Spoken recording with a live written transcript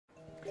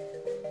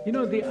You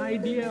know, the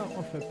idea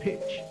of a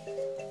pitch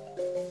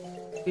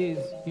is,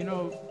 you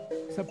know,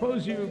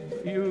 suppose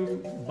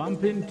you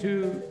bump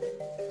into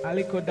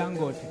Aliko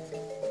Dangote,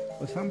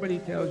 or somebody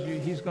tells you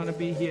he's going to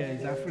be here,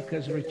 he's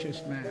Africa's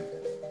richest man,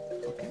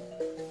 okay?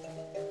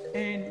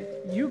 And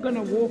you're going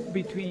to walk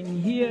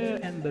between here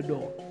and the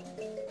door.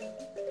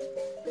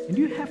 And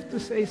you have to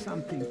say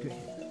something to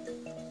him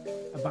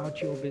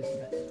about your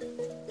business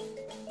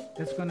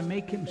that's going to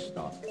make him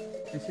stop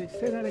and say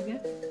that again.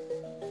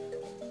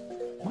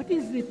 What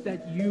is it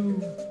that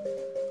you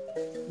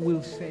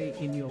will say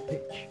in your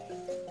pitch?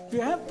 If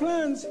you have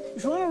plans,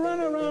 if you want to run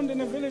around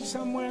in a village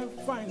somewhere,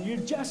 fine, you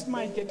just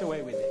might get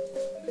away with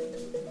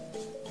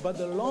it. But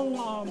the long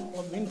arm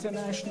of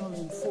international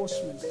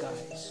enforcement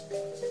guys,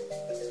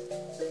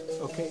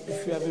 okay,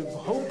 if you have a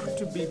hope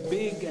to be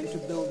big and to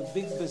build a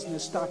big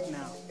business, start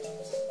now.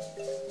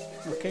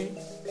 Okay?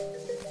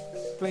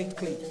 Play it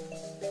clean.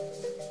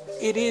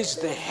 It is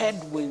the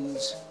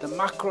headwinds,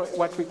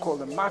 what we call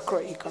the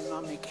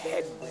macroeconomic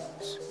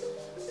headwinds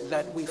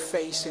that we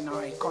face in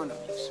our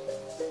economies.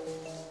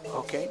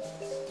 Okay?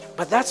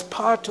 But that's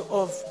part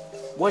of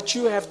what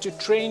you have to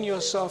train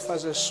yourself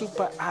as a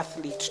super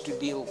athlete to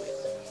deal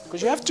with.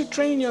 Because you have to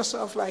train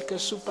yourself like a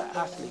super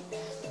athlete.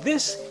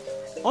 This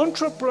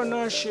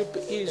entrepreneurship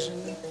is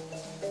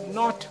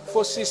not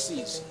for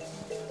sissies.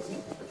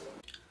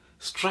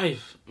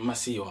 Strive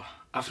Masiyiwa,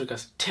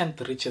 Africa's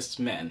 10th richest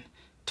man,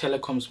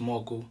 telecoms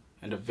mogul,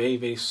 and a very,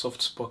 very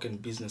soft-spoken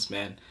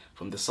businessman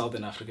from the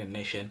southern African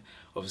nation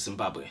of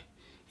Zimbabwe.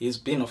 He has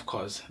been, of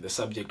course, the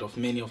subject of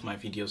many of my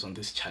videos on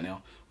this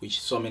channel, which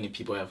so many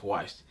people have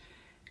watched.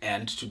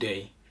 And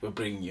today, we're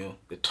bringing you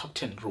the top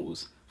 10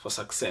 rules for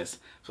success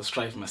for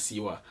Strive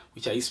Masiyiwa,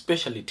 which are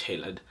especially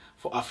tailored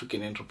for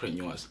African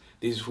entrepreneurs.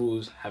 These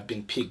rules have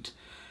been picked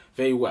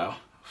very well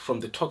from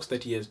the talks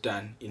that he has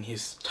done in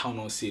his town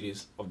hall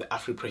series of the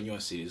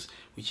Afripreneur series,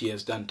 which he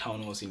has done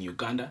town halls in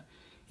Uganda,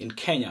 in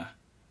Kenya,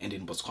 and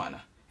in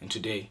Botswana. And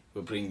today,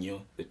 we're bringing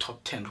you the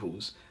top 10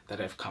 rules that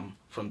have come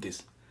from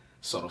this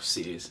sort of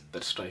series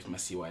that Strive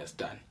Masiyiwa has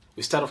done.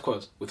 We start, of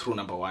course, with rule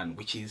number 1,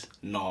 which is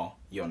know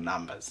your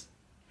numbers.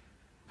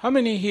 How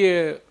many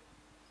here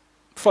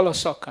follow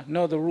soccer,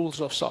 know the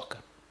rules of soccer?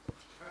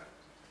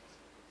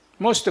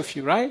 Most of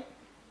you, right?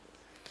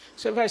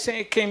 So if I say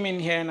I came in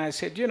here and I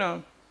said, you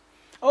know,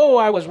 oh,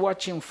 I was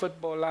watching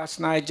football last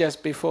night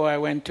just before I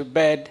went to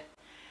bed,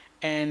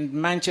 and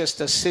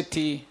Manchester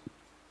City,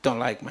 don't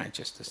like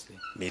Manchester City.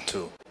 Me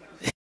too.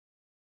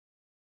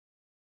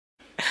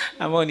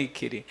 I'm only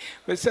kidding.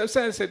 But so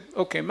I said,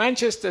 okay,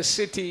 Manchester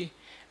City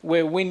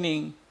were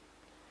winning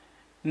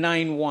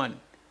 9-1.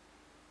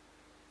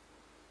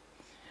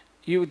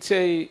 You would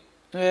say,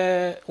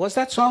 was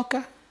that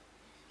soccer?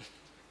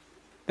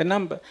 The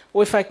number.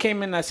 Or if I came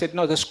in and I said,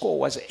 no, the score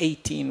was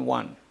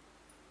 18-1.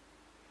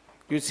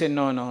 You'd say,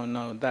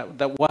 no,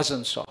 that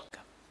wasn't soccer.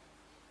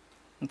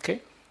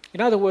 Okay? In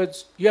other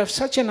words, you have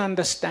such an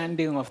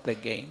understanding of the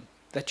game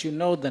that you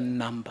know the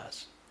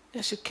numbers.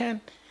 Yes, it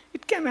can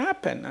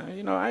happen.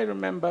 You know, I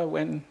remember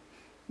when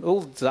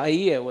old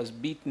Zaire was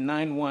beaten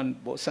 9-1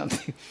 or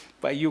something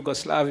by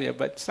Yugoslavia,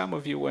 but some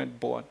of you weren't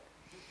born.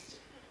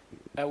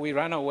 We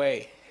ran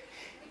away.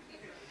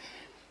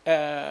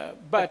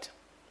 But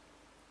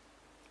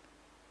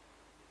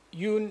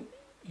you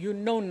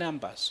know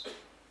numbers.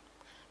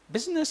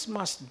 Business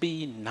must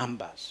be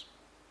numbers.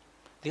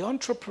 The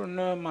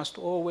entrepreneur must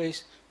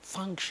always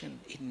function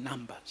in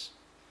numbers.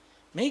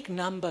 Make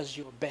numbers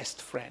your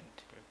best friend.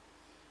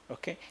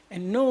 Okay?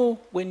 And know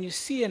when you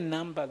see a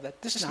number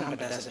that this number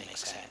doesn't make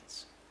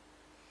sense.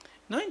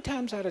 9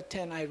 times out of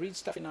 10, I read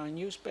stuff in our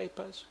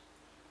newspapers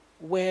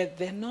where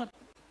they're not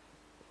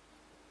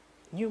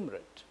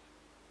numerate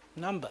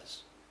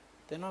numbers.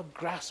 They're not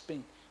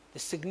grasping the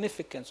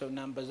significance of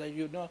numbers that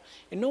you know.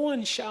 And no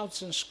one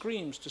shouts and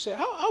screams to say,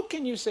 how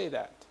can you say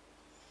that?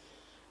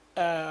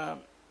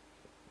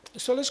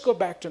 So let's go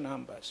back to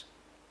numbers.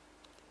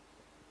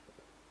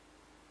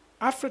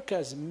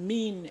 Africa's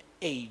mean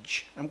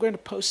age, I'm going to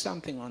post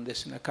something on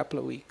this in a couple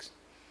of weeks.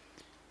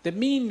 The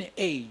mean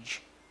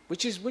age,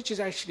 which is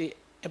actually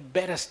a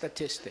better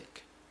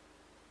statistic.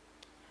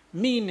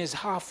 Mean is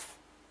half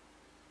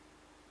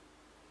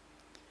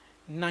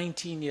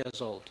 19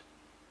 years old.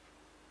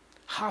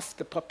 Half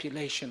the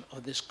population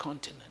of this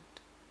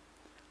continent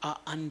are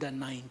under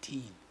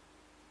 19.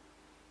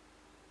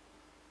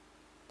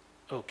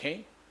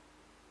 Okay?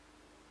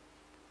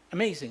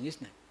 Amazing,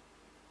 isn't it?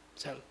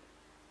 So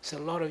it's a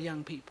lot of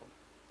young people.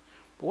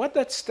 But what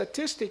that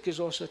statistic is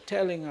also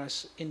telling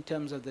us in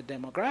terms of the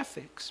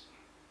demographics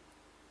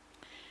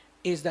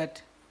is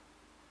that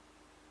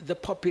the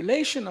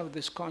population of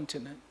this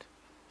continent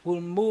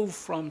will move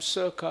from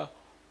circa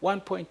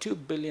 1.2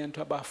 billion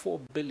to about 4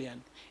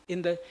 billion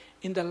in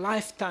the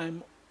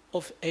lifetime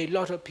of a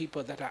lot of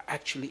people that are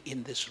actually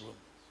in this room.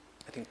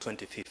 I think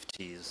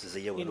 2050 is the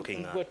year we're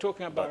looking at. We're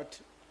talking about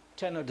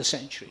turn of the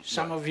century.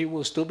 Some of you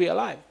will still be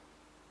alive.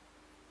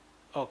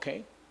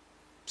 Okay.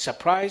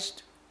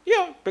 Surprised?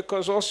 Yeah,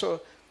 because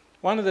also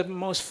one of the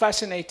most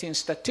fascinating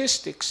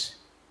statistics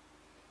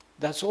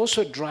that's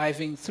also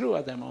driving through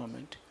at the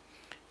moment,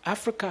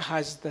 Africa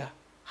has the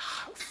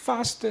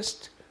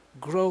fastest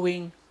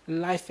growing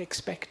life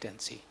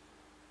expectancy.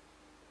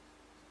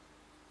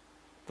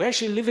 We're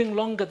actually living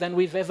longer than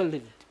we've ever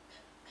lived.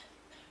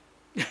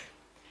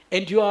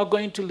 And you are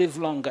going to live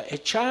longer. A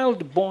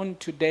child born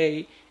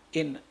today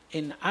in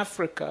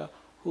Africa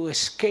who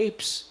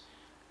escapes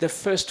the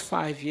first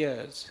 5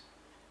 years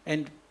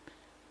and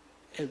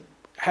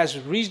has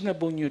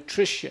reasonable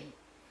nutrition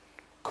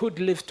could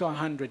live to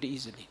 100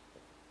 easily.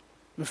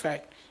 In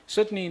fact,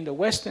 certainly in the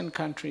Western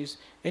countries,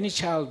 any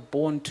child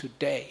born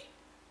today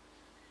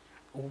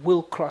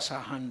will cross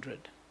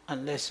 100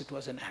 unless it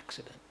was an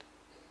accident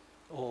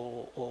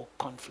or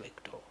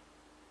conflict or,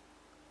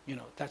 you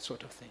know, that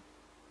sort of thing.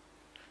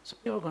 So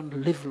you're going to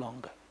live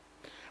longer.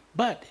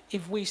 But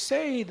if we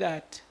say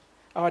that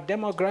our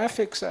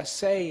demographics are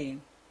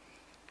saying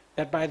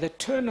that by the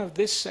turn of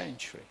this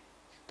century,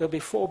 there'll be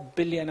 4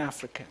 billion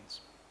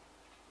Africans.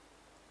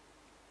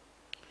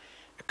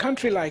 A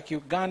country like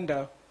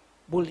Uganda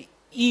will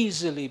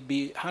easily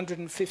be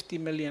 150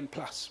 million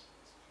plus,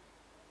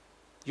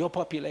 your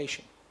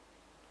population.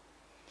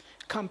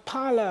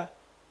 Kampala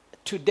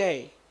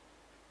today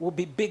will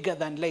be bigger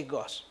than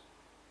Lagos.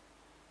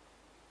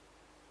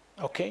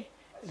 Okay?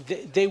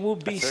 There will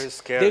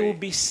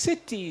be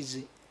cities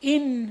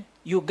in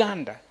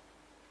Uganda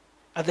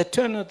at the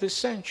turn of this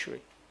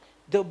century.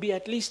 There'll be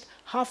at least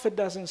half a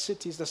dozen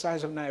cities the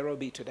size of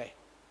Nairobi today.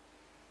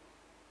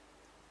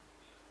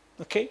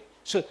 Okay?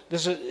 So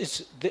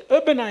the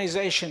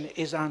urbanization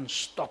is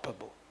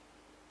unstoppable.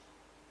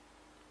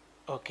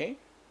 Okay?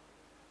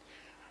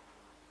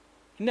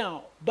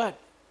 Now, but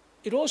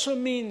it also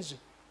means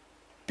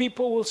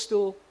people will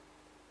still,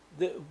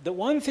 the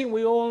one thing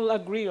we all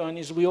agree on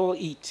is we all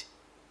eat.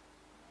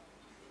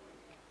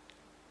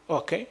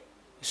 Okay?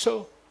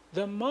 So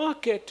the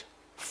market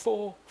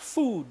for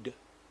food,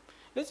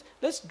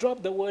 let's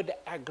drop the word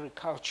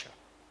agriculture.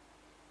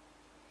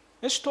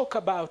 Let's talk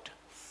about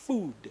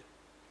food.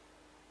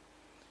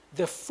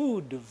 The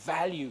food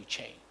value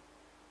chain.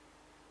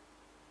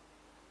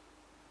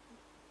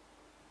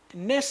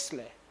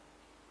 Nestle.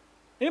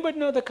 Anybody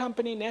know the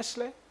company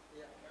Nestle?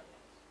 Yeah.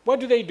 What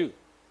do they do?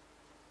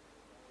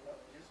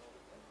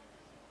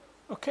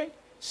 Okay.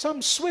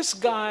 Some Swiss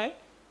guy,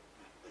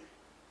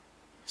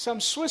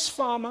 some Swiss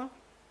farmer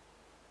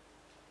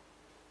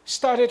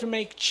started to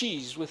make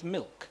cheese with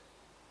milk.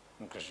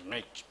 Because you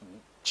make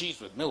cheese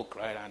with milk,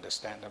 right? I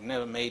understand. I've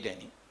never made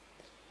any.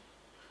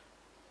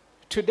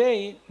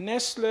 Today,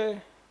 Nestle's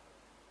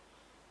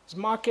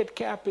market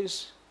cap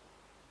is,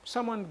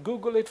 someone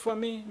Google it for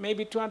me,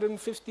 maybe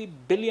 250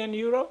 billion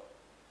euro?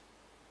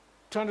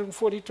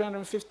 240,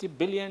 250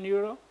 billion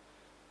euro?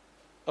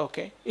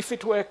 Okay. If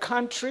it were a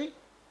country,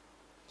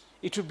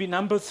 it would be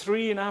number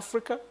 3 in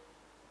Africa.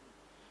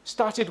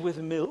 Started with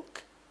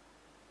milk.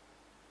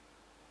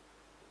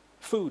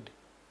 Food.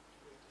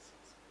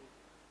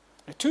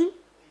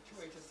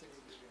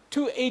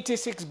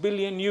 286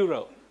 billion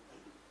euro.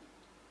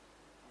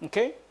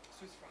 Okay?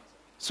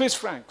 Swiss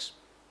francs.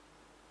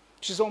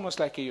 Which is almost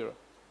like a euro.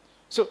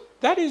 So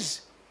that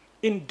is,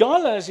 in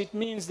dollars, it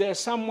means they're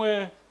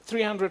somewhere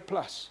 300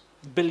 plus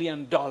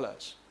billion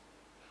dollars.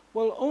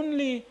 Well,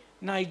 only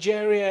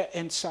Nigeria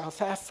and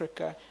South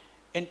Africa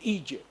and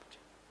Egypt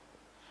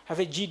have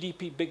a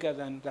GDP bigger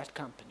than that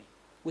company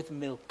with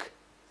milk.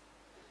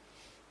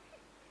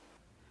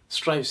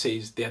 Strive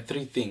says there are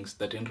 3 things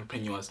that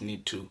entrepreneurs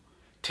need to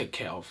take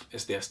care of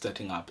as they are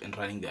starting up and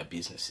running their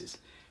businesses: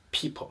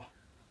 people,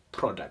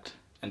 product,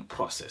 and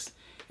process.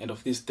 And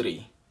of these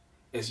 3,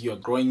 as you are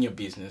growing your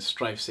business,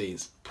 Strive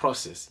says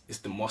process is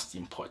the most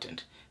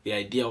important. The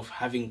idea of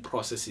having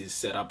processes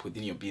set up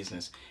within your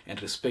business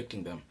and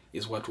respecting them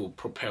is what will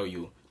propel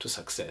you to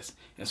success.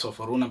 And so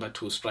for rule number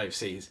 2, Strive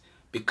says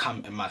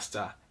become a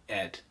master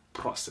at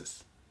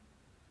process.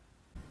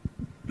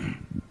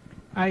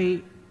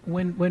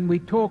 When we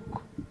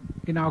talk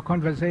in our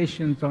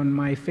conversations on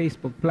my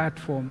Facebook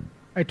platform,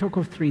 I talk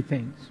of 3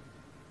 things.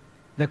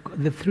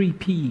 The 3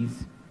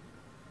 P's.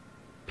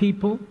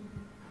 People,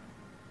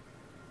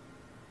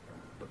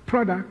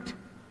 product,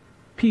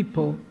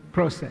 people,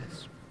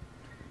 process.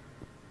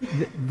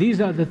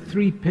 These are the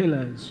 3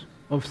 pillars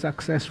of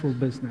successful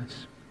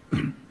business.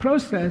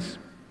 Process,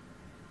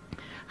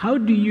 how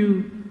do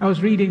you, I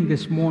was reading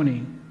this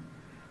morning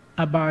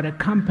about a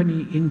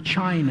company in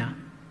China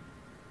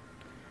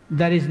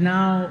that is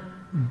now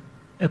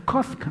a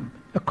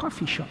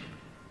coffee shop.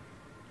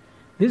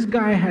 This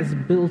guy has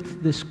built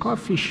this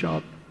coffee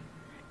shop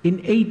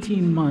in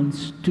 18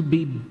 months to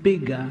be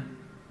bigger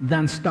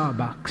than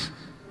Starbucks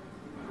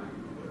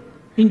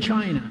in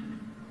China.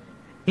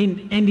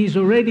 And he's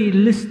already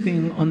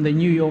listing on the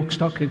New York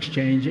Stock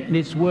Exchange, and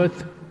it's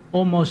worth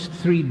almost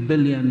 $3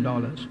 billion.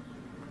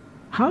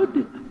 How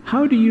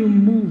do you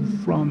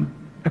move from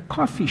a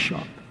coffee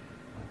shop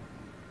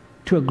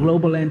to a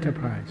global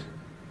enterprise?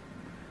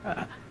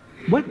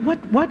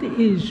 What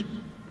is,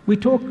 we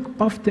talk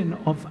often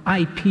of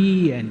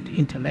IP and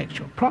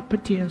intellectual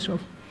property and so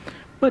forth,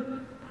 but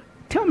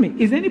tell me,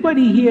 is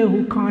anybody here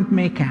who can't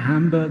make a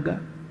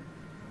hamburger?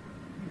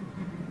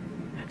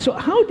 So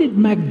how did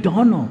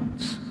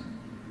McDonald's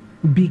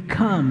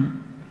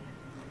become,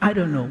 I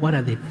don't know, what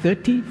are they,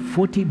 30,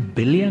 40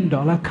 billion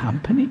dollar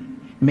company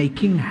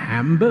making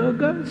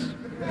hamburgers?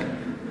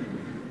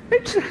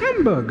 It's a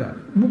hamburger.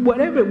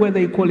 Whatever, whether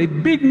you call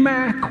it Big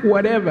Mac,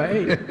 whatever,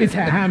 hey, it's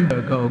a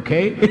hamburger,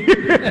 okay?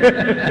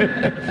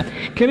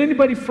 Can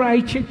anybody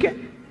fry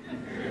chicken?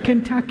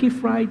 Kentucky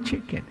Fried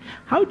Chicken.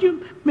 How do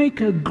you make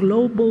a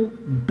global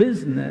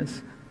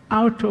business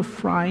out of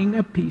frying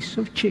a piece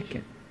of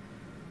chicken?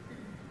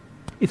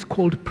 It's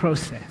called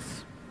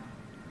process.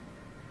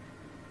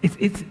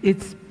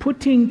 It's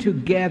putting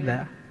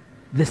together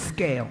the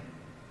scale.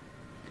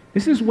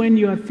 This is when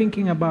you are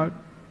thinking about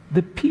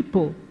the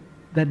people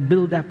that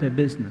build up a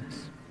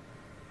business.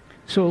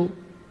 So,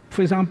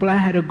 for example, I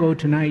had to go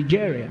to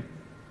Nigeria.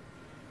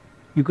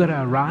 You got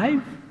to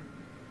arrive,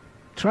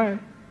 try.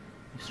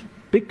 It's a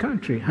big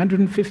country,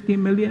 150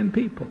 million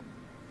people.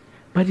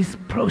 But it's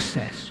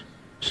process.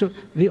 So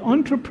the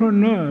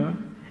entrepreneur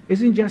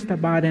isn't just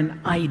about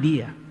an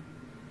idea.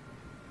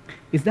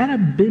 It's that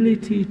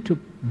ability to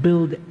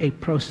build a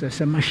process,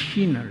 a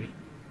machinery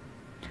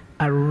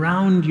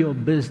around your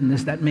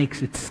business that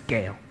makes it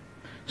scale.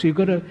 So you've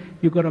got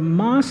to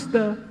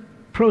master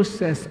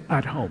process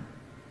at home.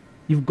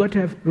 You've got to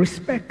have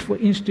respect for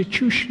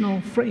institutional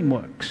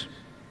frameworks.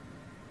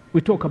 We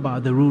talk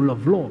about the rule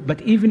of law,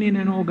 but even in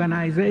an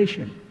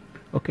organization,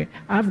 okay,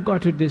 I've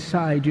got to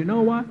decide, you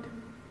know what?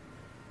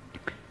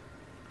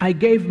 I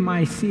gave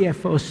my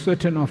CFO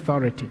certain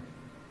authority.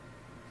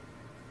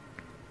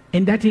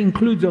 And that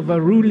includes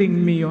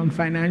overruling me on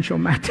financial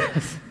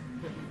matters.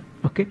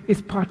 Okay? It's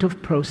part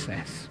of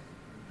process.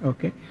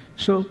 Okay?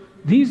 So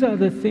these are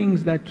the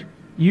things that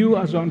you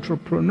as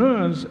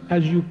entrepreneurs,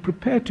 as you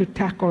prepare to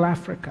tackle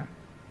Africa,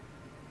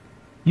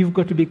 you've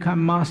got to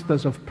become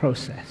masters of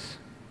process.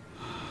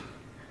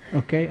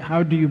 Okay?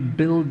 How do you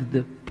build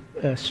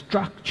the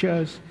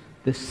structures,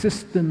 the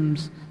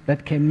systems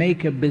that can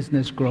make a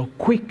business grow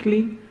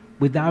quickly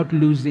without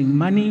losing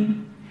money,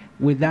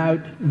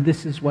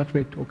 this is what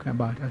we're talking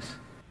about us.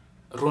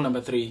 Rule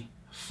number 3,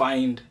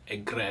 find a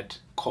great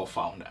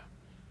co-founder.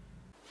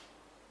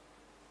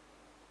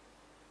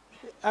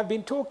 I've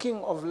been talking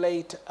of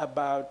late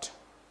about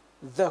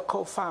the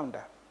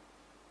co-founder.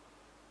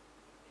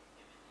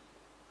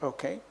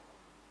 Okay?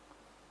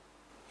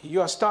 You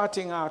are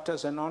starting out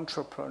as an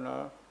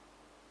entrepreneur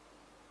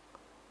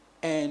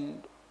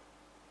and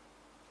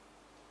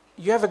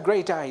you have a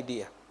great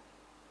idea.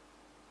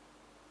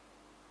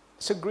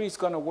 It's agreed it's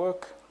going to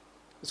work.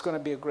 It's going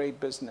to be a great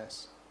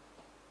business.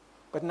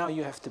 But now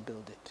you have to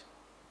build it.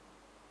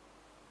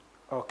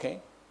 Okay?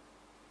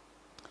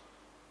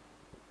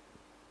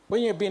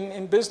 When you've been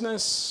in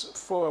business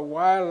for a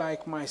while,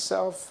 like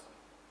myself,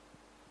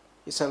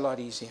 it's a lot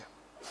easier.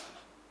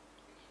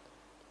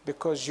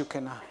 Because you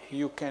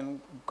can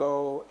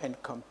go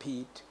and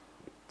compete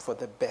for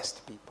the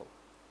best people.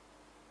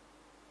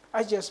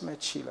 I just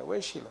met Sheila.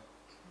 Where's Sheila?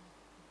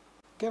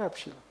 Get up,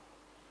 Sheila.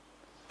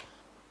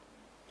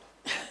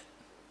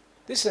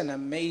 This is an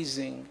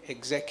amazing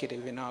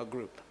executive in our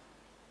group.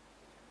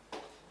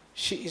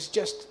 She is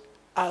just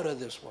out of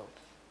this world.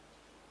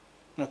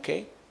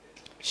 Okay?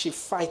 She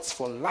fights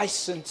for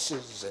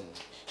licenses and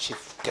she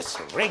gets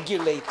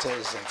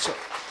regulators and so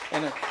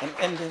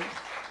and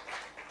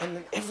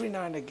then every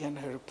now and again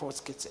her reports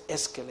gets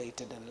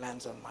escalated and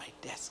lands on my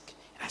desk.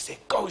 And I say,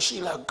 go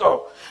Sheila,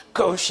 go.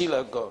 Go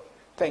Sheila, go.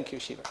 Thank you,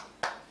 Sheila.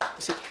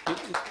 You see,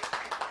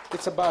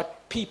 it's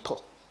about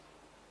people.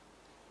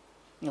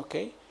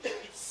 Okay?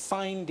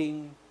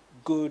 Finding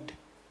good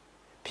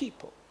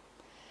people.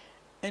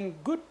 And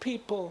good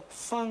people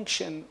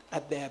function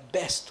at their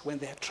best when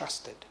they're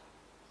trusted.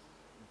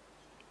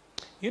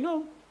 You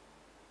know,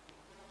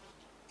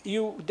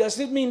 does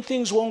it mean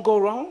things won't go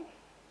wrong?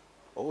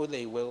 Oh,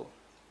 they will.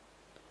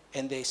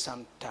 And they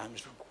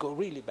sometimes go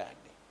really badly.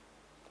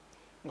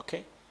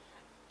 Okay?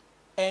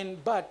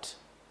 But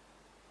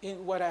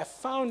in what I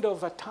found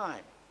over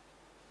time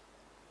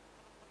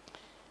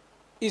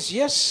is,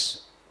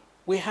 yes,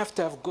 we have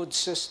to have good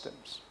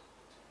systems.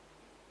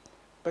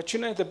 But you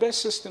know, the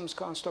best systems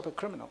can't stop a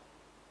criminal.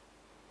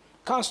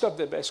 Can't stop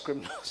the best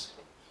criminals.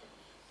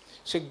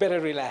 So you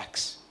better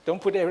relax.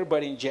 Don't put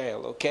everybody in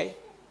jail, okay?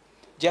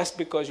 Just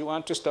because you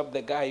want to stop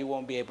the guy you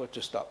won't be able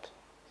to stop.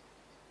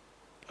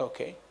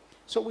 Okay?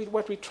 So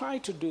what we try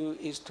to do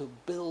is to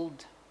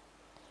build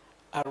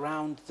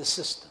around the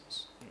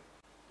systems.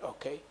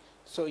 Okay?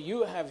 So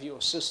you have your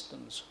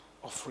systems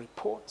of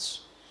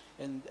reports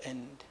and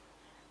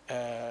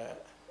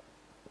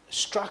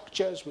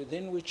structures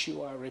within which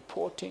you are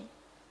reporting.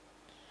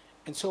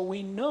 And so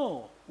we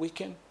know, we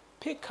can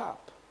pick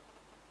up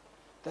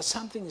that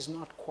something is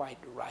not quite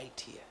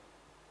right here.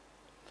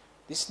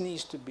 This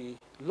needs to be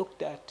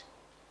looked at.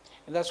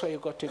 And that's why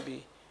you've got to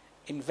be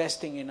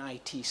investing in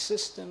IT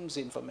systems,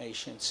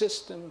 information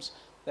systems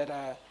that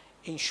are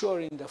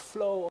ensuring the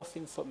flow of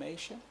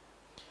information.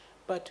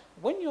 But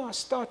when you are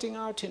starting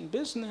out in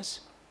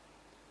business,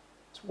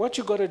 what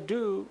you've got to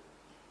do,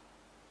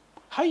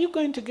 how are you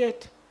going to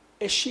get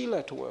a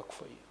Sheila to work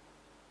for you?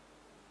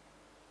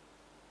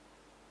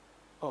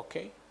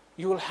 okay,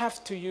 you will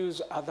have to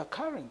use other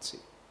currency,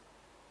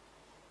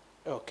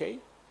 okay,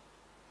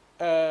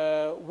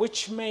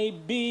 which may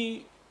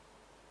be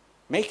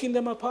making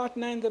them a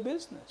partner in the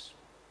business,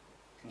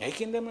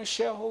 making them a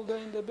shareholder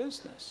in the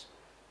business,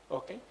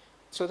 okay?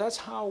 So that's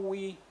how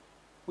we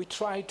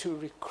try to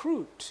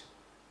recruit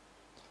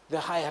the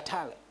higher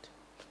talent.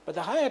 But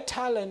the higher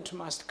talent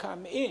must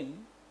come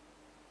in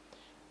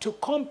to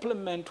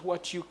complement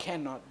what you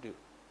cannot do.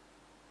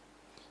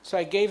 So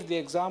I gave the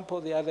example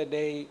the other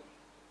day,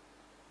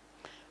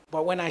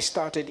 but when I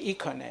started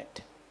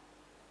Econet,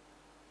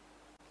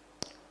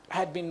 I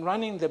had been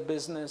running the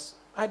business.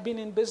 I'd been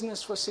in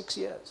business for 6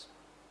 years.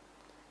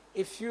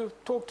 If you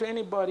talk to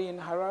anybody in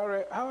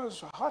Harare, I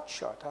was a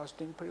hotshot. I was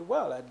doing pretty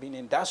well. I'd been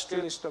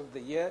Industrialist of the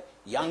Year,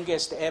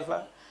 youngest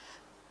ever,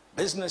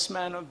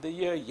 Businessman of the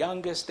Year,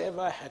 youngest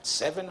ever, had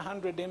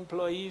 700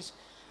 employees.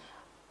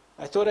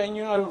 I thought I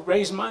knew how to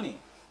raise money.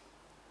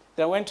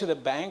 Then I went to the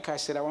bank. I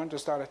said, I want to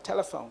start a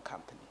telephone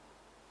company.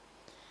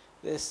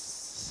 I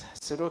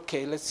said,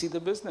 okay, let's see the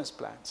business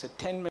plan. I said,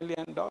 $10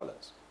 million.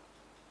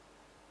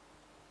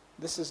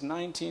 This is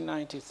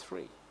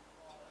 1993.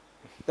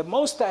 The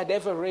most I'd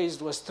ever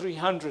raised was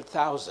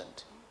 300,000.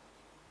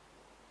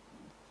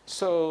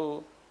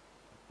 So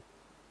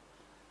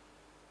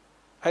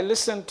I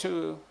listened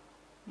to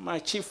my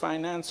chief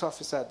finance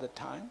officer at the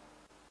time,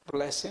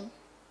 bless him.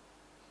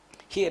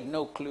 He had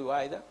no clue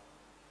either.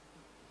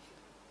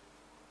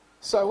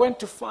 So I went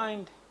to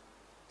find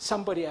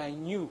somebody I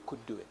knew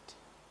could do it.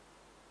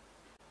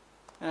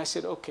 And I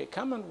said, okay,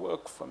 come and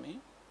work for me.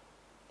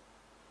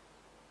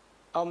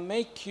 I'll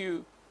make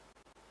you,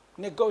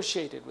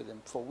 negotiated with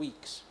him for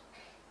weeks.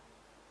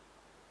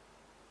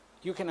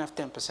 You can have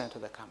 10%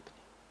 of the company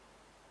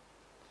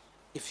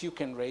if you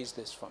can raise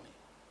this for me.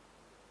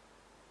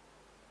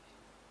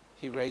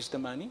 He raised the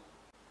money,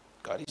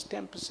 got his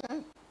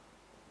 10%.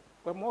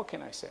 What more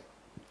can I say?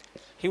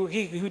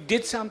 He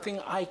did something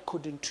I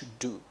couldn't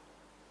do.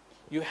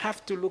 You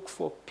have to look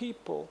for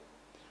people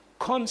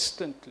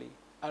constantly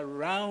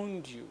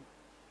around you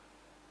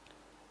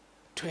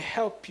to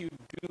help you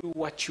do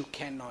what you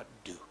cannot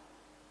do.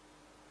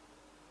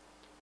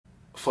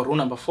 For rule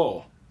number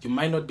 4, you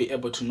might not be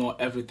able to know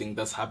everything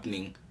that's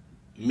happening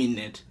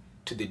minute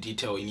to the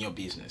detail in your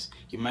business.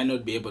 You might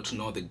not be able to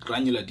know the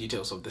granular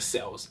details of the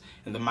sales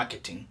and the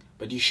marketing,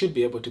 but you should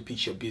be able to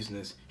pitch your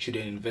business should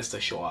an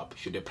investor show up,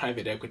 should a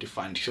private equity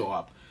fund show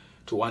up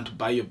to want to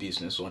buy your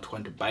business or to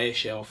want to buy a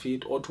share of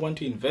it or to want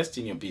to invest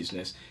in your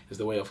business as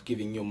the way of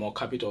giving you more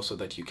capital so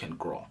that you can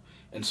grow.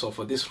 And so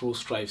for this rule,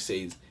 Strive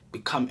says,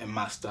 become a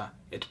master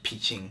at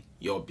pitching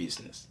your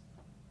business.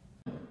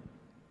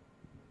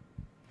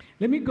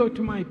 Let me go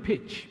to my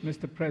pitch,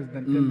 Mr.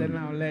 President, and then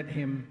I'll let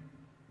him.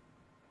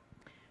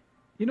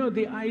 You know,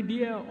 the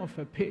idea of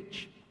a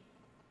pitch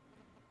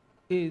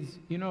is,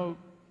 you know,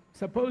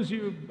 suppose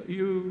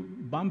you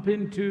bump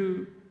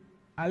into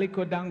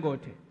Aliko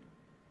Dangote,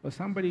 or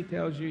somebody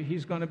tells you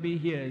he's going to be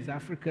here, he's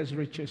Africa's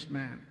richest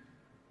man,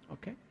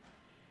 okay?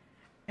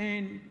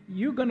 And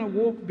you're going to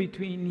walk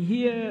between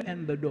here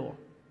and the door.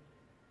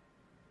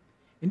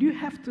 And you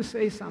have to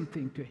say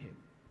something to him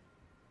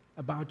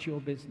about your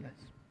business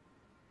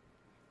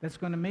that's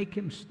going to make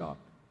him stop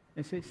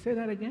and say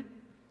that again.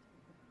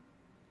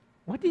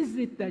 What is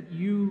it that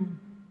you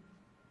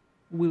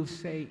will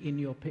say in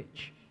your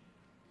pitch?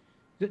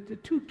 The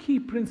two key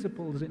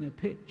principles in a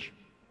pitch.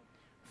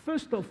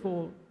 First of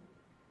all,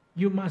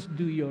 you must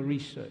do your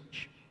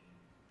research.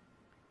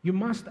 You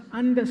must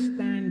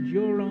understand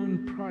your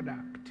own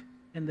product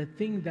and the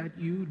thing that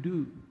you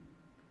do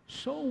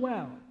so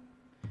well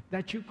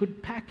that you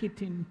could pack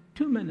it in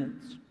 2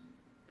 minutes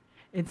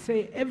and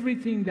say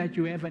everything that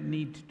you ever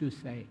need to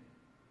say.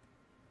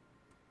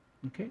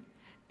 Okay?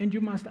 And you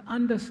must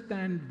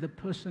understand the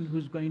person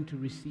who's going to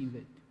receive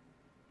it.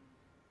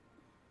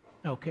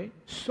 Okay?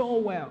 So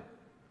well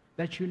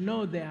that you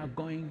know they are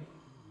going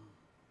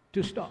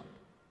to stop.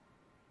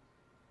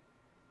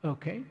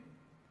 Okay?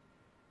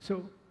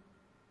 So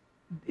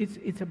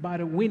it's about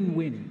a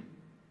win-win.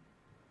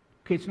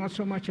 Okay, it's not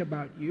so much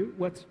about you.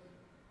 What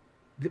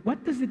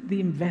does the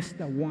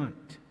investor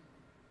want?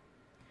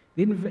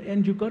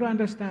 And you've got to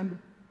understand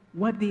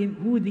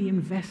who the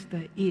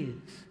investor is.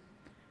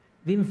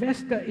 The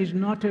investor is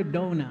not a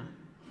donor.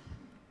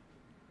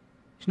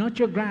 It's not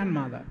your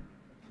grandmother.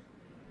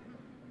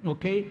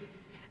 Okay?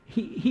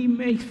 He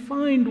may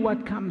find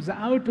what comes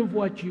out of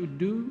what you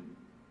do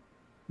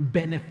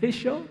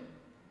beneficial,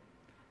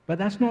 but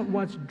that's not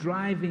what's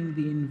driving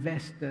the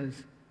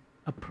investor's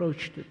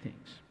approach to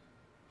things.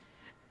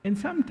 And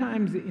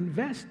sometimes the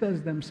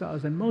investors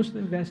themselves, and most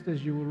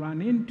investors you will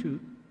run into,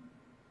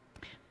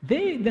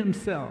 they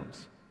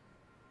themselves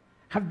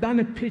have done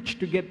a pitch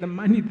to get the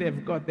money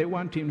they've got. They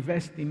want to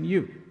invest in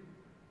you.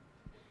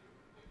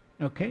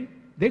 Okay?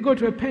 They go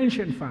to a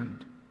pension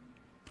fund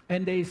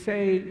and they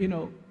say, you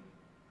know,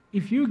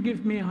 if you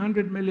give me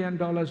 $100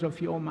 million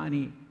of your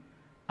money,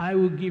 I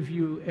will give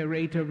you a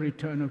rate of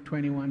return of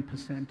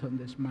 21% on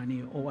this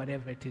money, or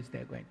whatever it is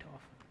they're going to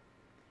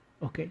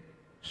offer. Okay?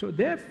 So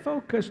they're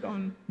focused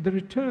on the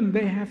return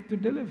they have to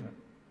deliver.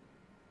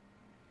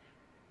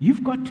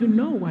 You've got to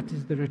know what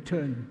is the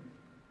return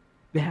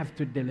they have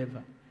to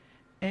deliver.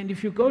 And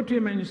if you go to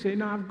him and you say,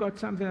 no, I've got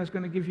something that's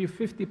going to give you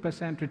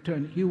 50%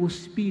 return, he will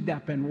speed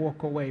up and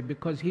walk away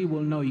because he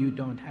will know you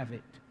don't have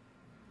it.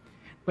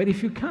 But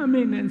if you come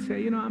in and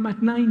say, you know, I'm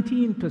at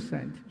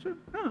 19%, so,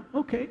 oh,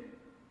 okay.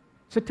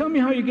 So tell me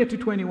how you get to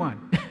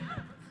 21.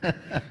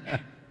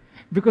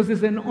 Because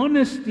there's an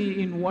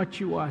honesty in what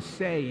you are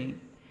saying,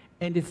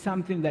 and it's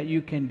something that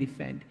you can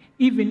defend,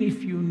 even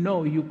if you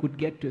know you could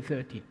get to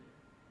 13.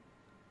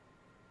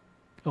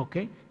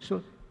 Okay?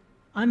 So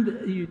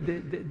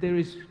there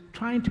is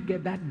trying to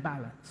get that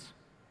balance.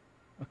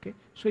 Okay?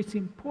 So it's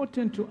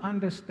important to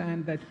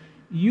understand that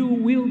you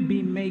will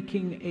be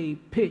making a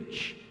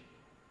pitch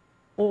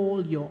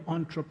all your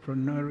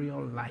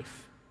entrepreneurial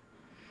life.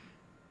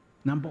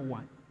 Number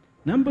one.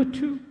 Number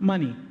two,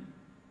 money.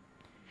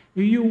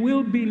 You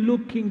will be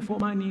looking for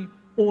money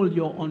all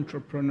your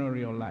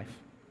entrepreneurial life.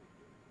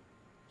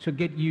 So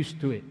get used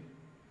to it.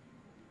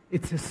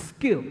 It's a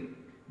skill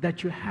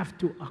that you have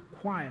to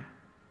acquire.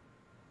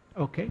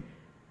 Okay?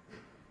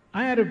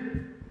 I had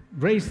to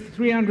raise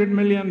 $300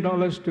 million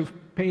to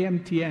pay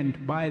MTN to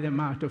buy them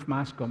out of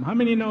Mascom. How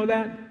many know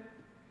that?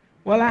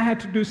 Well, I had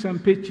to do some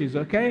pitches,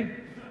 okay?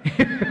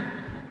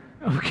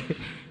 Okay.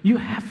 You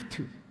have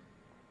to.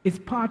 It's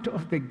part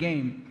of the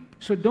game.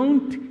 So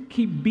don't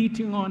keep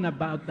beating on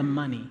about the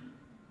money.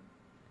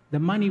 The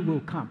money will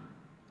come.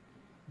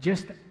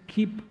 Just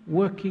keep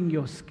working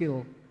your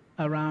skill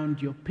around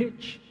your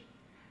pitch,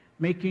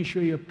 making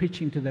sure you're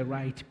pitching to the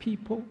right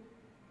people,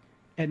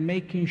 and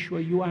making sure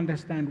you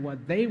understand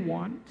what they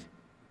want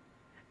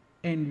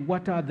and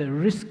what are the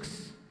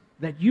risks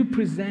that you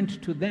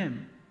present to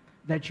them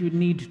that you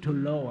need to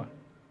lower.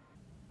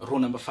 Rule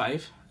number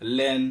 5,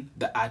 learn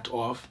the art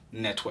of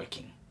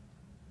networking.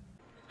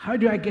 How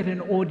do I get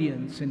an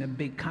audience in a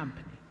big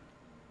company?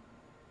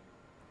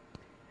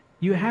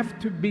 You have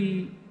to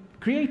be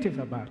creative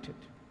about it.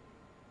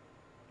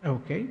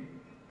 Okay?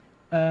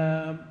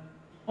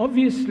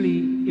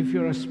 Obviously, if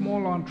you're a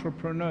small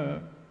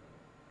entrepreneur,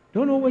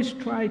 don't always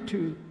try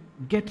to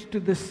get to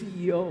the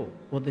CEO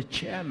or the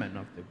chairman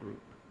of the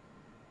group.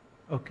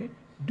 Okay?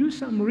 Do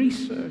some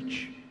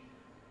research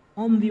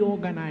on the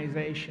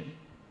organization.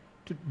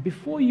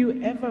 Before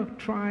you ever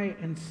try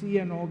and see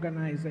an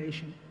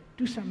organization,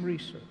 do some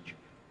research.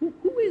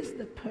 Who is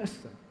the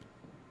person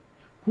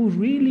who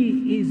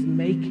really is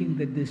making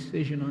the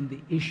decision on the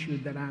issue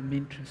that I'm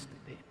interested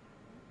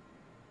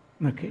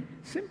in? Okay?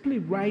 Simply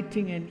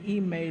writing and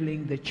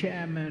emailing the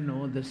chairman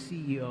or the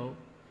CEO,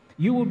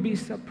 you will be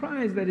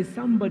surprised that it's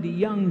somebody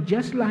young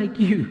just like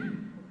you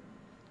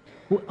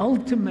who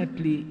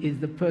ultimately is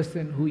the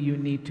person who you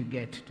need to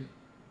get to.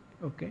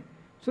 Okay?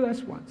 So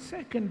that's one.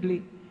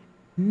 Secondly,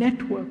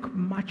 network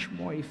much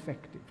more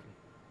effectively.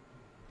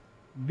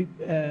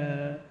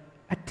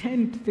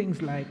 Attend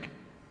things like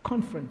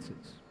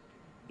conferences,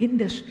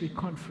 industry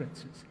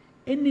conferences,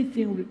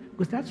 anything,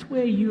 because that's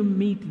where you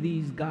meet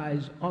these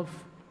guys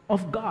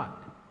off guard,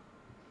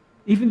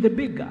 even the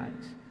big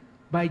guys,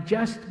 by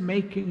just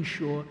making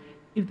sure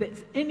if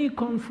there's any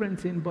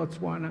conference in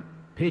Botswana,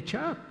 pitch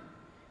up.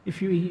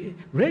 If you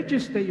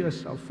register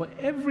yourself for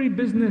every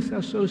business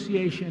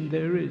association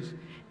there is,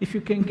 if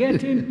you can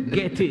get in,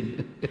 get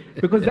in.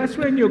 Because that's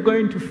when you're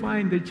going to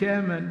find the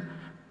chairman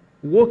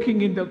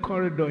walking in the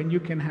corridor and you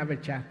can have a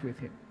chat with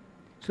him.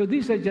 So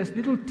these are just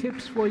little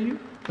tips for you,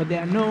 but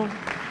there are no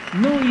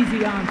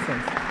easy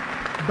answers.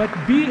 But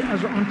be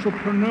as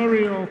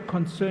entrepreneurial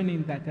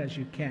concerning that as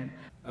you can.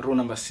 Rule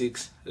number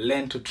 6,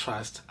 learn to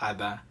trust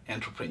other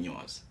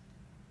entrepreneurs.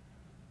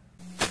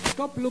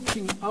 Stop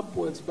looking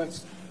upwards, but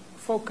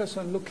focus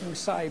on looking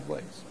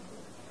sideways.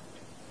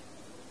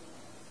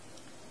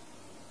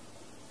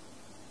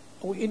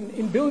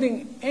 In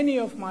building any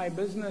of my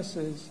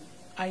businesses,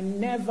 I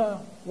never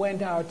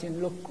went out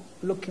and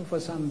looking for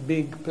some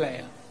big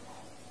player.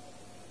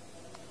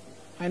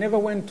 I never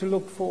went to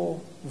look for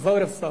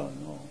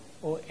Vodafone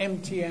or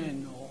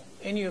MTN or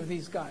any of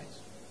these guys.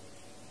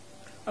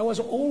 I was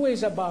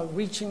always about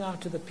reaching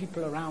out to the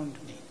people around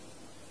me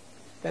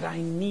that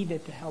I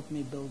needed to help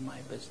me build my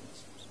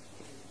businesses.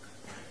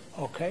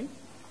 Okay?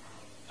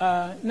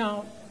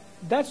 Now,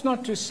 that's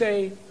not to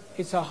say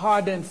it's a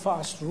hard and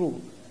fast rule.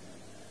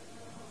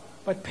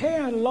 But pay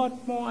a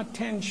lot more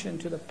attention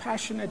to the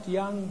passionate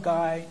young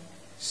guy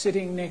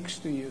sitting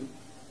next to you.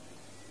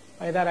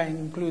 By that I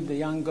include the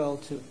young girl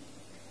too.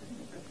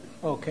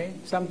 Okay?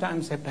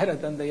 Sometimes they're better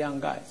than the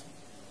young guys.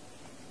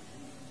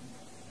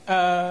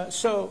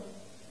 So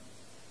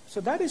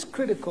that is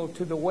critical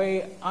to the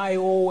way I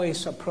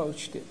always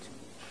approached it.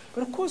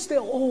 But of course there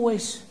are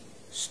always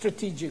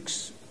strategic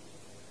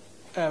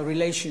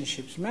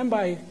relationships.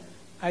 Remember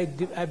I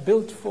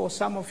built, for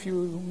some of you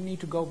who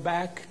need to go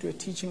back to a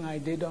teaching I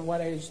did on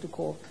what I used to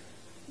call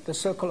the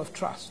circle of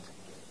trust.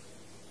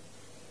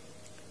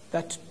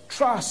 That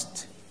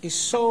trust is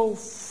so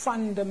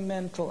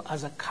fundamental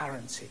as a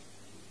currency.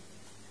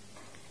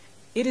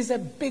 It is a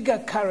bigger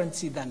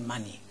currency than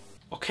money.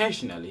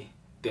 Occasionally,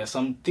 there are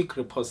some thick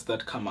reports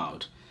that come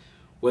out,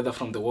 whether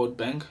from the World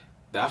Bank,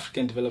 the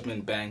African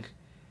Development Bank,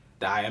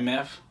 the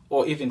IMF,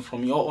 or even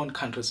from your own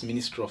country's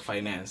Ministry of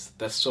Finance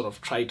that sort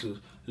of try to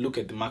look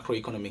at the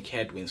macroeconomic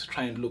headwinds,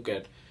 try and look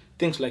at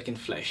things like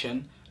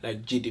inflation,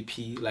 like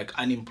GDP, like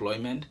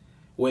unemployment,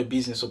 where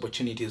business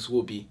opportunities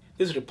will be.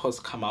 These reports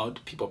come out,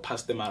 people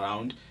pass them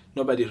around.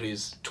 Nobody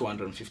reads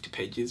 250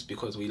 pages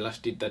because we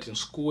last did that in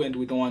school and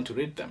we don't want to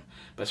read them.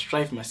 But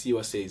Strive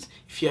Masiyiwa says,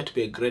 if you are to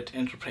be a great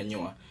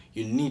entrepreneur,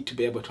 you need to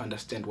be able to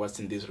understand what's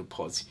in these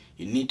reports.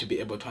 You need to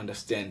be able to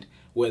understand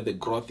where the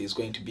growth is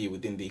going to be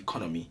within the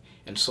economy.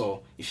 And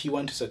so, if you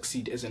want to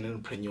succeed as an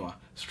entrepreneur,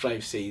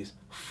 Strive says,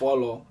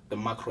 follow the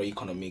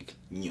macroeconomic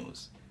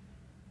news.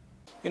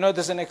 You know,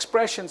 there's an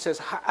expression that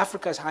says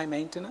Africa is high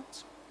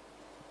maintenance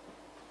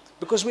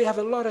because we have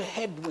a lot of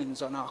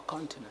headwinds on our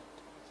continent.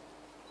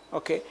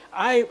 Okay,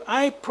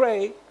 I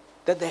pray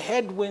that the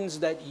headwinds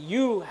that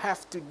you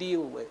have to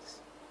deal with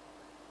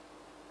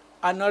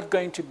are not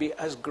going to be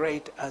as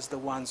great as the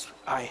ones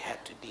I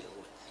had to deal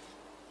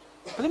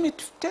with. But let me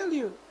tell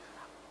you,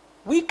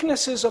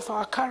 weaknesses of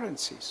our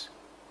currencies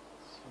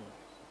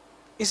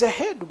is a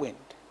headwind.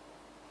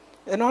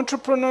 An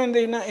entrepreneur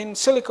in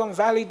Silicon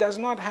Valley does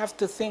not have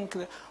to think,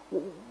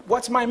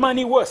 what's my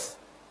money worth?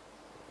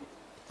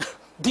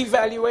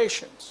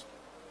 Devaluations,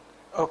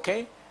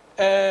 okay?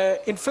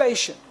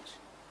 Inflation,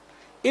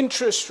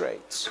 interest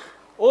rates,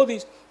 all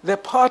these, they're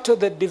part of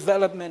the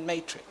development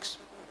matrix,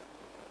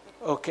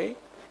 okay?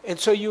 And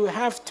so you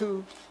have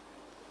to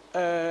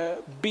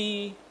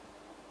be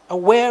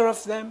aware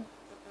of them,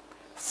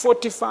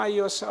 fortify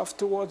yourself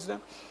towards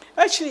them.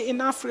 Actually,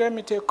 in Africa, let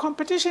me tell you,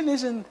 competition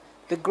isn't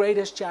the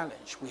greatest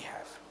challenge we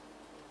have,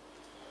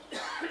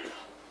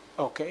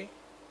 okay?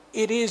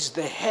 It is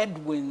the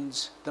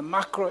headwinds,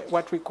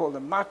 what we call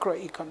the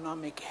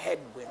macroeconomic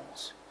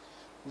headwinds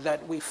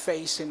that we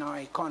face in our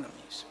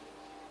economies,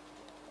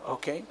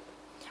 okay?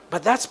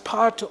 But that's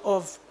part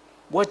of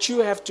what you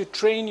have to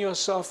train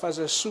yourself as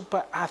a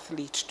super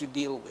athlete to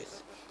deal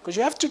with. Because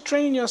you have to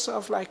train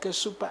yourself like a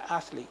super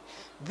athlete.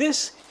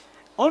 This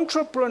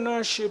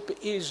entrepreneurship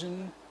is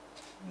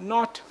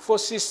not for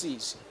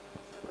sissies.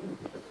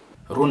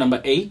 Rule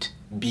number 8,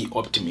 be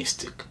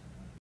optimistic.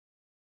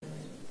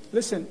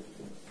 Listen,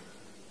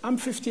 I'm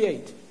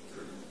 58.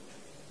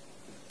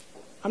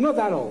 I'm not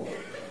that old,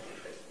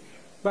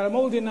 but I'm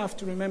old enough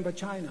to remember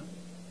China.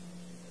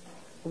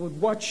 I would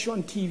watch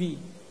on TV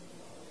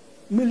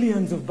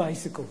millions of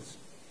bicycles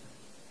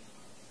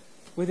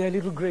with their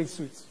little gray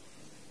suits.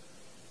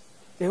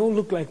 They all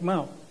look like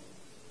Mao.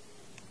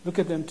 Look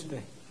at them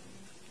today.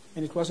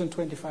 And it wasn't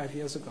 25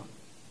 years ago.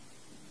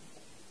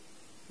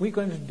 We're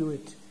going to do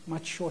it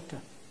much shorter.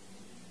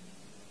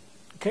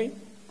 Okay?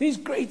 These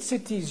great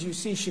cities, you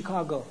see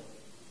Chicago,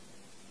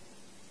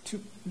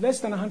 less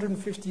than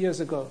 150 years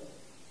ago,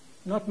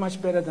 not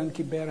much better than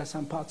Kibera,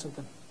 some parts of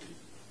them.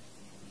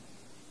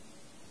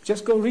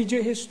 Just go read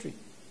your history.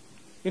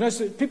 You know,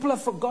 so people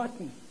have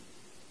forgotten.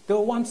 There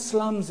were once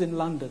slums in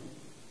London.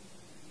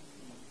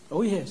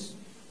 Oh, yes.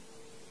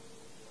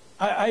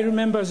 I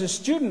remember as a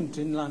student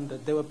in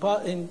London, there were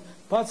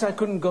parts I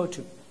couldn't go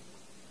to.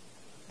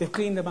 They've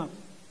cleaned them up.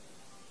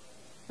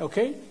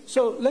 Okay?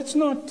 So let's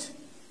not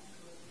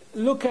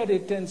look at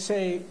it and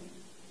say,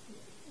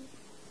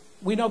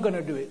 we're not going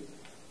to do it.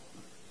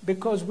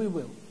 Because we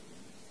will.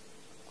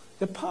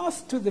 The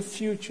path to the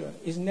future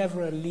is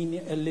never a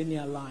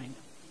linear line.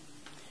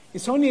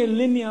 It's only a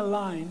linear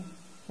line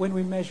when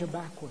we measure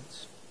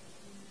backwards.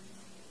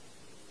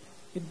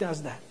 It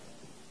does that.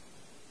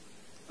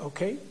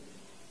 Okay?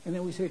 And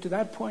then we say to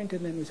that point,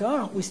 and then we say,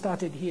 oh, we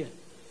started here.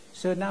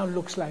 So now it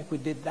looks like we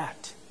did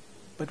that.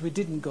 But we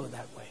didn't go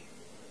that way.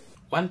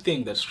 One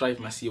thing that Strive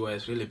Masiyiwa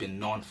has really been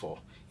known for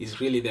is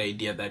really the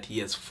idea that he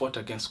has fought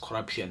against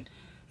corruption,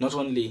 not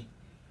only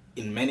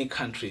in many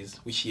countries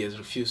which he has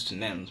refused to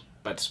name,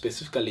 but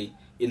specifically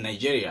in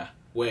Nigeria,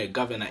 where a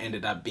governor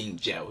ended up being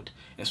jailed.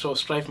 And so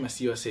Strive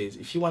Masiyiwa says,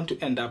 if you want to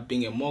end up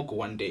being a mogul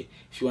one day,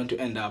 if you want to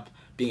end up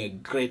being a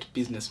great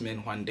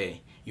businessman one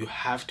day, you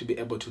have to be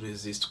able to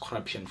resist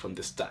corruption from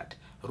the start.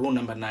 Rule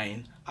number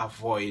 9,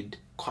 avoid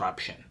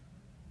corruption.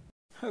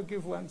 I'll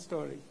give one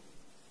story.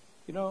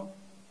 You know,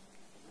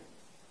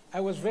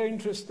 I was very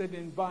interested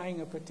in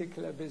buying a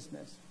particular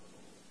business.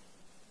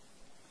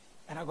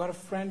 And I got a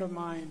friend of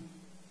mine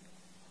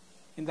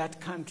in that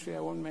country.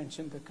 I won't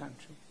mention the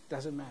country.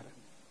 Doesn't matter.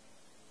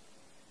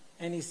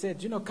 And he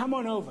said, you know, come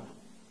on over.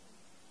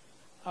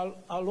 I'll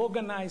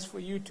organize for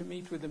you to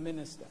meet with the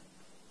minister.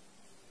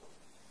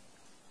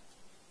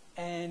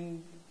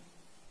 And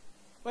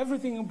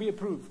everything will be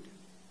approved.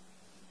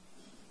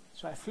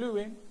 So I flew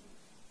in.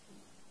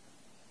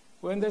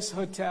 We're in this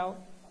hotel.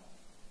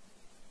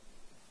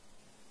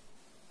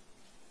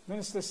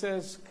 Minister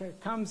says,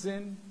 comes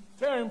in,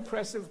 very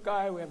impressive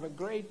guy. We have a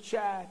great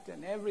chat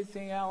and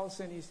everything else.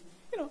 And he's,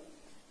 you know,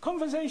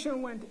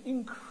 conversation went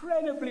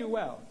incredibly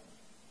well.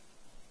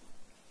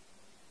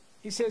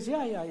 He says,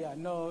 yeah,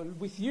 no,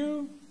 with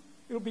you,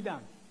 it'll be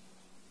done.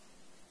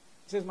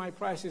 He says, my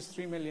price is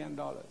 $3 million.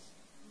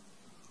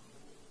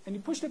 And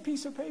he pushed a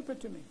piece of paper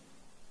to me.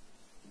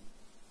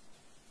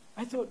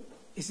 I thought,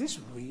 is this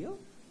real?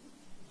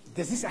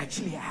 does this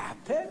actually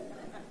happen?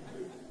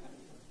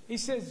 He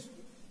says,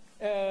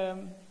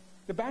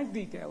 the bank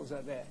details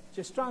are there.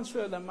 Just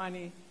transfer the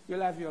money,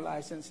 you'll have your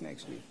license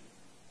next week.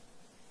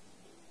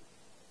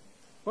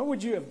 What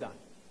would you have done?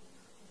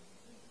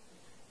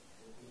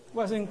 It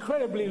was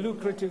incredibly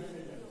lucrative.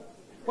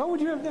 What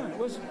would you have done? It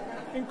was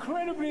an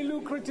incredibly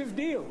lucrative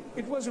deal.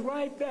 It was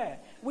right there.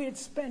 We had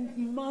spent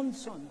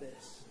months on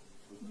this.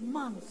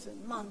 Months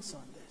and months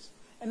on this.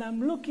 And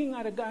I'm looking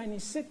at a guy and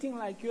he's sitting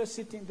like you're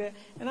sitting there,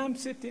 and I'm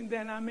sitting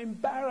there and I'm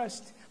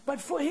embarrassed. But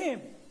for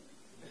him,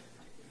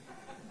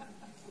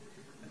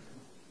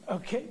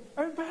 okay,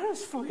 I'm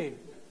embarrassed for him.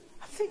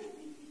 I'm thinking,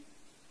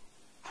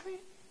 I mean,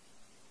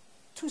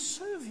 to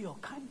serve your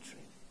country,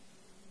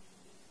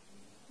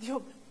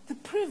 the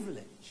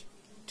privilege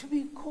to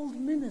be called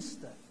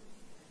minister,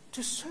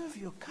 to serve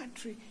your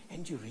country,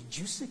 and you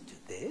reduce it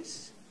to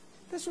this?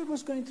 That's what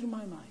was going through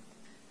my mind.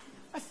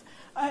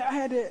 I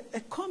had a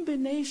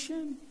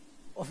combination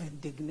of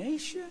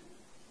indignation,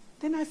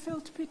 then I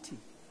felt pity.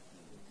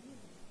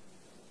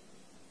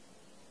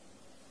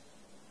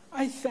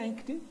 I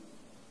thanked him.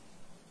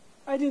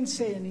 I didn't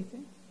say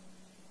anything.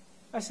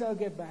 I said, I'll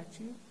get back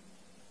to you.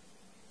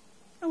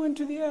 I went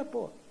to the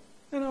airport,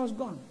 and I was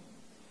gone.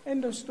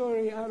 End of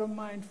story, out of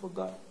mind,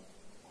 forgot.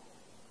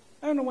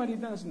 I don't know what he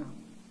does now.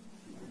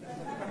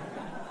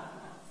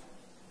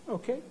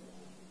 Okay?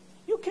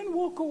 You can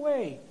walk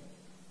away.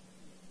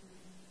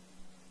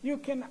 You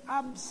can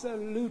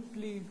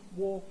absolutely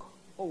walk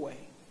away.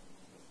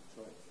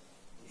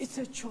 It's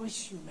a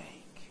choice you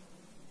make.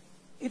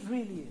 It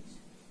really is.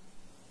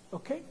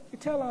 Okay? We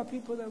tell our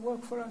people that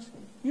work for us,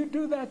 you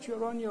do that,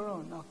 you're on your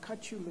own. I'll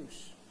cut you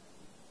loose.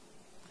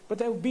 But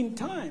there have been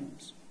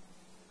times,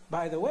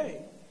 by the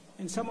way,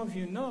 and some of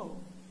you know,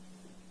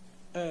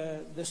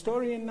 the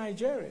story in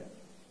Nigeria.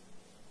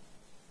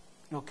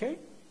 Okay?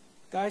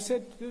 Guy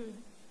said,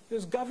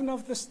 this governor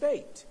of the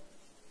state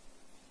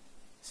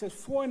said,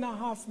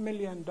 $4.5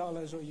 million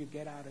or you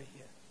get out of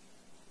here.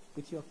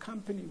 With your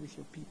company, with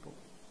your people.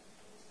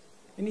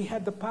 And he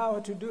had the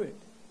power to do it.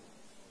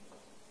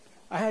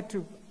 I had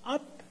to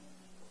up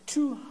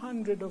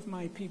 200 of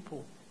my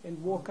people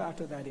and walk out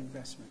of that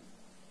investment.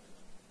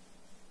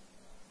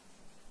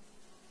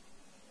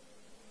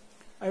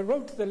 I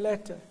wrote the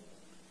letter,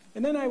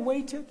 and then I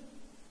waited,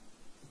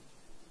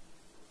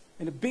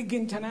 and a big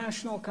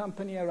international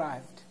company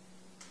arrived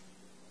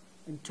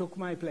and took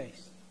my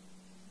place,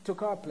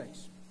 took our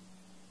place.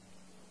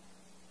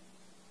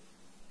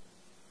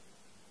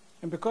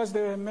 And because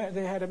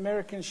they had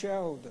American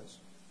shareholders,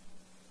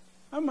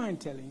 I don't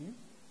mind telling you,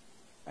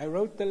 I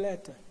wrote the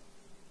letter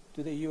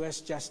to the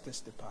U.S. Justice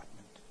Department.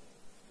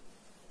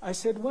 I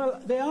said, well,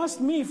 they asked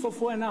me for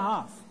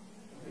 $4.5.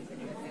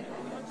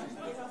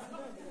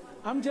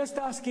 I'm just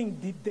asking,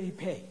 did they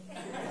pay?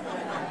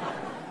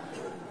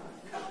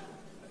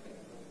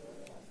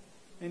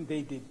 And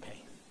they did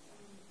pay.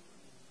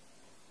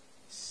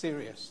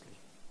 Seriously,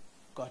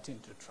 got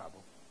into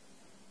trouble.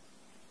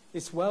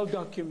 It's well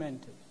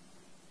documented.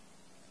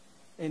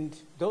 And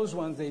those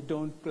ones, they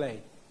don't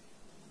play.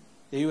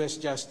 The U.S.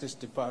 Justice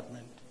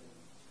Department,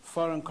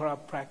 Foreign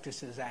Corrupt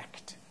Practices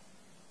Act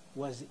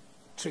was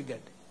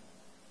triggered.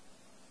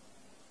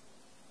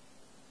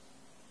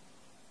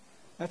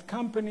 That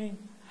company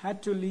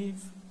had to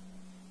leave.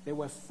 They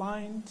were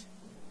fined.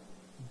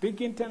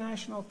 Big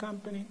international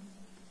company.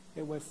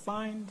 They were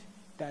fined.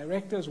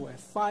 Directors were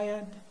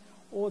fired.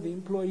 All the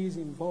employees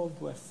involved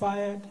were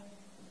fired.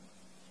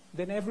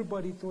 Then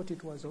everybody thought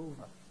it was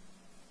over.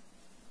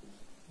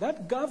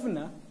 That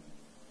governor,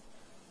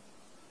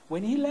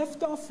 when he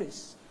left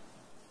office,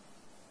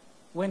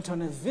 went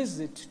on a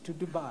visit to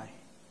Dubai.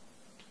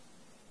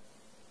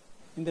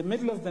 In the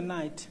middle of the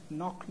night,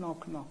 knock,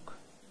 knock, knock,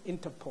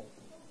 Interpol.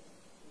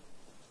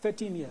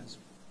 13 years.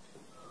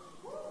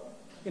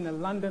 In a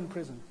London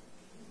prison.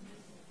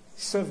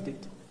 Served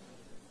it.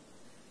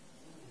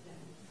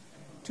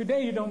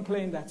 Today you don't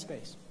play in that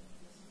space.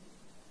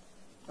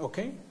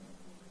 Okay?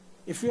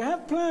 If you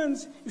have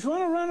plans, if you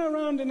want to run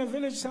around in a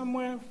village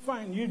somewhere,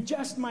 fine. You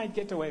just might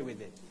get away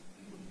with it.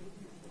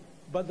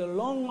 But the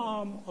long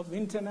arm of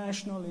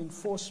international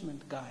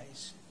enforcement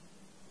guys,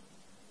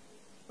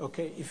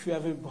 okay, if you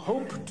have a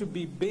hope to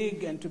be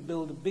big and to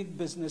build a big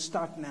business,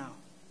 start now.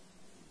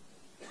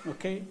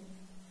 Okay?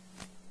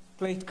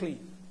 Play it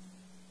clean.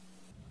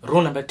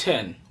 Rule number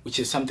 10, which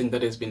is something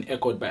that has been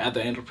echoed by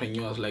other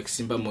entrepreneurs like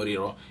Simba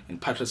Moriro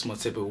and Patrice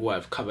Motsepe, who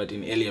I've covered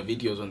in earlier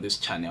videos on this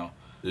channel.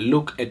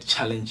 Look at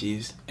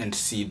challenges and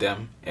see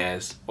them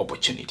as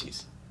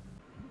opportunities.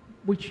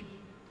 Which,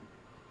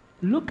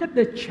 look at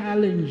the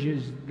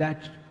challenges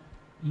that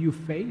you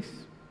face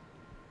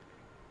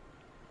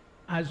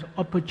as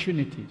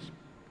opportunities.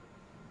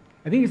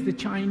 I think it's the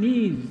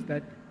Chinese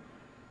that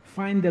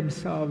find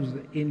themselves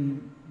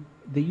in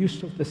the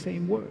use of the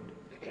same word.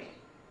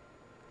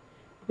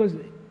 Because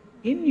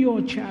in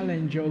your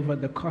challenge over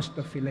the cost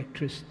of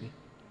electricity,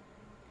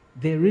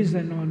 there is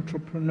an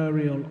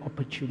entrepreneurial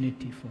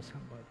opportunity for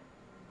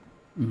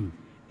somebody.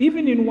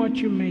 Even in what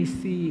you may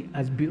see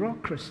as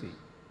bureaucracy,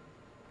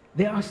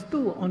 there are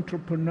still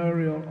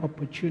entrepreneurial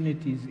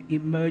opportunities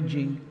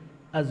emerging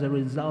as a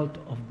result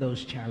of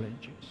those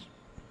challenges.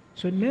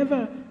 So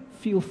never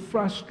feel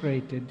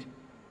frustrated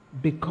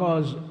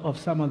because of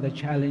some of the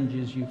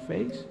challenges you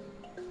face.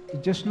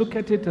 Just look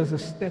at it as a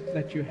step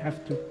that you have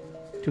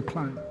to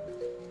climb.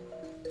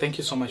 Thank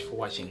you so much for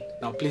watching.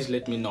 Now please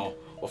let me know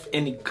of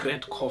any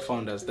great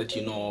co-founders that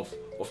you know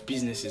of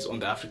businesses on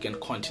the African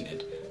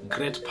continent,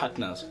 great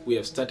partners who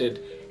have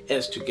started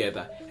as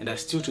together and are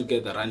still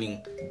together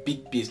running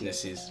big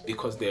businesses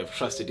because they have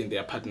trusted in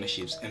their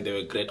partnerships and they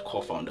were great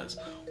co-founders.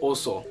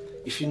 Also,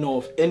 if you know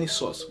of any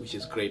source which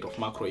is great of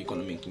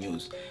macroeconomic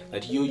news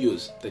that you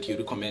use, that you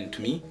recommend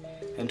to me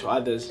and to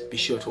others, be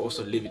sure to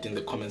also leave it in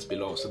the comments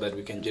below so that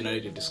we can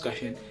generate a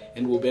discussion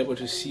and we'll be able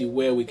to see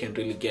where we can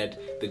really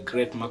get the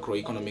great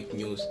macroeconomic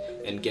news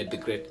and get the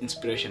great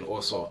inspiration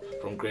also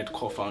from great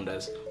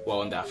co-founders who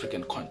are on the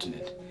African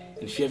continent.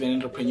 And if you have an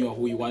entrepreneur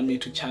who you want me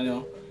to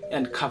channel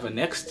and cover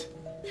next,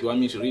 if you want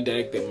me to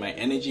redirect my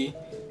energy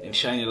and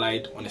shine a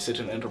light on a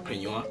certain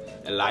entrepreneur,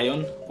 a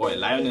lion or a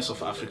lioness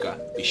of Africa,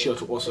 be sure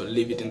to also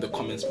leave it in the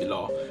comments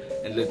below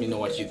and let me know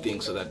what you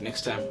think so that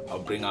next time I'll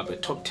bring up a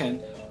top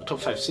 10 or top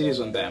 5 series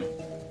on them.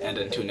 And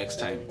until next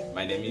time,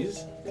 my name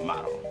is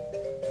Maro.